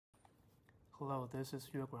Hello, this is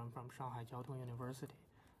Guan from Shanghai Jiao University.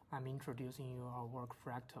 I'm introducing you our work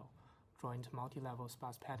Fractal, joint multi-level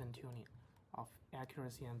sparse pattern tuning of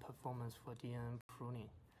accuracy and performance for DNN pruning.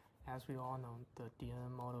 As we all know, the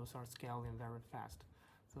DNN models are scaling very fast,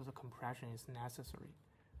 so the compression is necessary.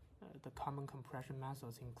 The common compression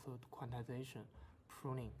methods include quantization,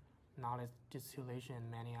 pruning, knowledge distillation,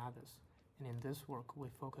 and many others. And in this work, we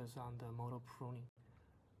focus on the model pruning.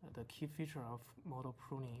 The key feature of model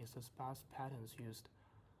pruning is the sparse patterns used.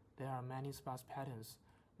 There are many sparse patterns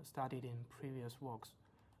studied in previous works,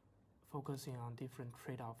 focusing on different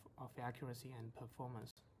trade-offs of accuracy and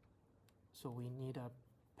performance. So we need a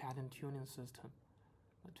pattern tuning system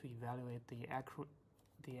to evaluate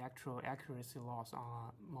the actual accuracy loss on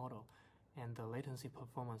a model and the latency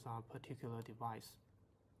performance on a particular device.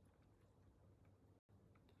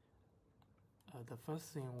 The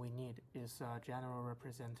first thing we need is a general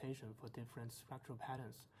representation for different structural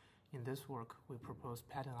patterns. In this work, we propose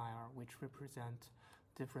pattern IR, which represent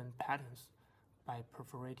different patterns by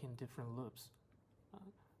perforating different loops.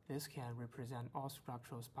 This can represent all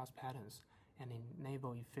structural sparse patterns and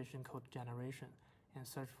enable efficient code generation and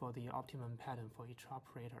search for the optimum pattern for each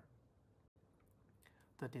operator.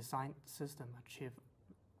 The design system achieves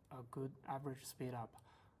a good average speedup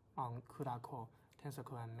on CUDA core, Tensor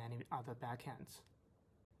Core, and many other backends.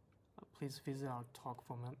 Please visit our talk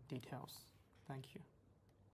for more details. Thank you.